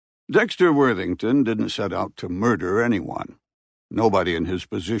Dexter Worthington didn't set out to murder anyone. Nobody in his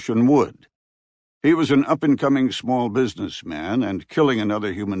position would. He was an up-and-coming small businessman, and killing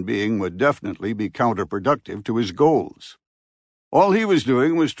another human being would definitely be counterproductive to his goals. All he was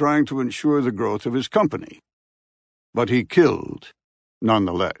doing was trying to ensure the growth of his company. But he killed,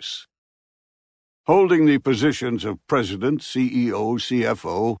 nonetheless. Holding the positions of president, CEO,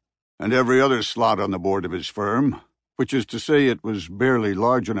 CFO, and every other slot on the board of his firm, which is to say it was barely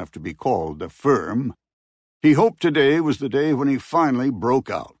large enough to be called a firm, he hoped today was the day when he finally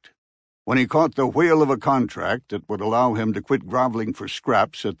broke out. When he caught the whale of a contract that would allow him to quit groveling for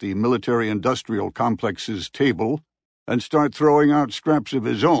scraps at the military-industrial complex's table and start throwing out scraps of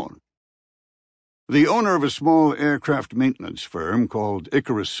his own. The owner of a small aircraft maintenance firm called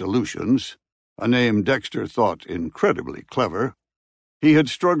Icarus Solutions, a name Dexter thought incredibly clever, he had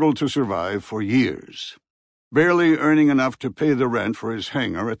struggled to survive for years, barely earning enough to pay the rent for his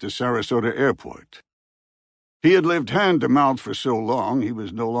hangar at the Sarasota airport. He had lived hand-to-mouth for so long he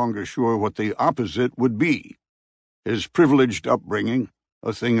was no longer sure what the opposite would be, his privileged upbringing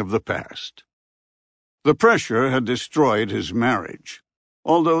a thing of the past. The pressure had destroyed his marriage,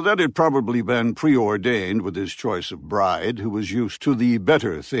 although that had probably been preordained with his choice of bride who was used to the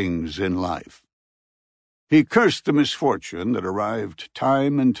better things in life. He cursed the misfortune that arrived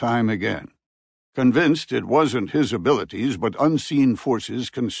time and time again, convinced it wasn't his abilities but unseen forces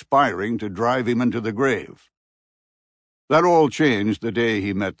conspiring to drive him into the grave. That all changed the day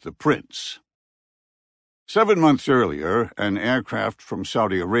he met the prince. 7 months earlier, an aircraft from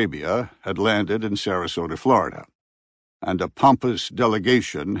Saudi Arabia had landed in Sarasota, Florida, and a pompous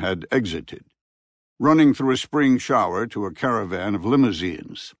delegation had exited, running through a spring shower to a caravan of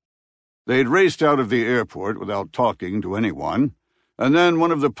limousines. They'd raced out of the airport without talking to anyone, and then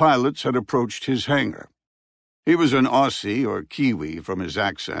one of the pilots had approached his hangar. He was an Aussie or Kiwi from his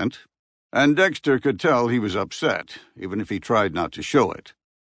accent, and Dexter could tell he was upset, even if he tried not to show it.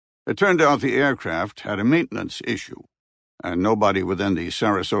 It turned out the aircraft had a maintenance issue, and nobody within the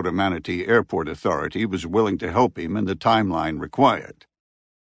Sarasota Manatee Airport Authority was willing to help him in the timeline required.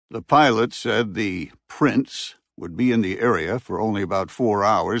 The pilot said the prince would be in the area for only about 4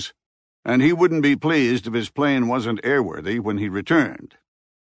 hours, and he wouldn't be pleased if his plane wasn't airworthy when he returned.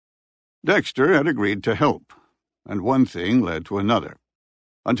 Dexter had agreed to help, and one thing led to another,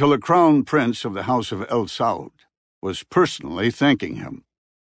 until a crown prince of the House of El Saud was personally thanking him.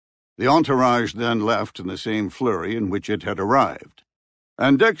 The entourage then left in the same flurry in which it had arrived,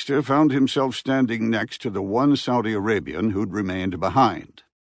 and Dexter found himself standing next to the one Saudi Arabian who'd remained behind.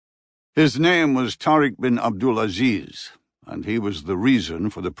 His name was Tariq bin Abdulaziz, and he was the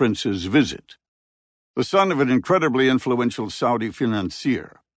reason for the prince's visit. The son of an incredibly influential Saudi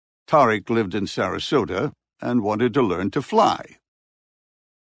financier, Tariq lived in Sarasota and wanted to learn to fly.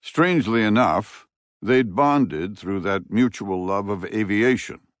 Strangely enough, they'd bonded through that mutual love of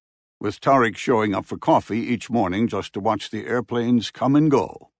aviation, with Tariq showing up for coffee each morning just to watch the airplanes come and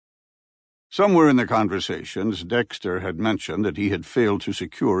go. Somewhere in the conversations, Dexter had mentioned that he had failed to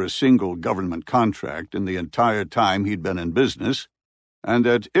secure a single government contract in the entire time he'd been in business, and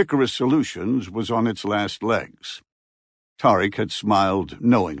that Icarus Solutions was on its last legs. Tariq had smiled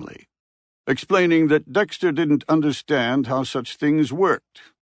knowingly, explaining that Dexter didn't understand how such things worked,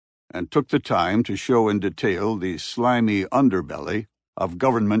 and took the time to show in detail the slimy underbelly of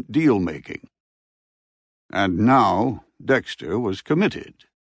government deal-making. And now Dexter was committed.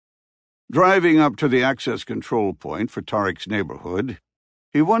 Driving up to the access control point for Tariq's neighborhood,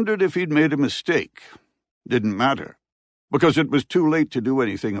 he wondered if he'd made a mistake. Didn't matter, because it was too late to do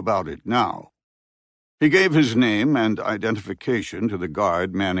anything about it now. He gave his name and identification to the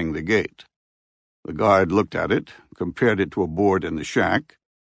guard manning the gate. The guard looked at it, compared it to a board in the shack,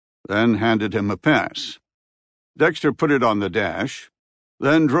 then handed him a pass. Dexter put it on the dash,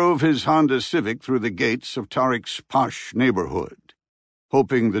 then drove his Honda Civic through the gates of Tariq's posh neighborhood,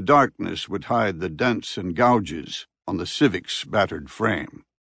 hoping the darkness would hide the dents and gouges on the Civic's battered frame.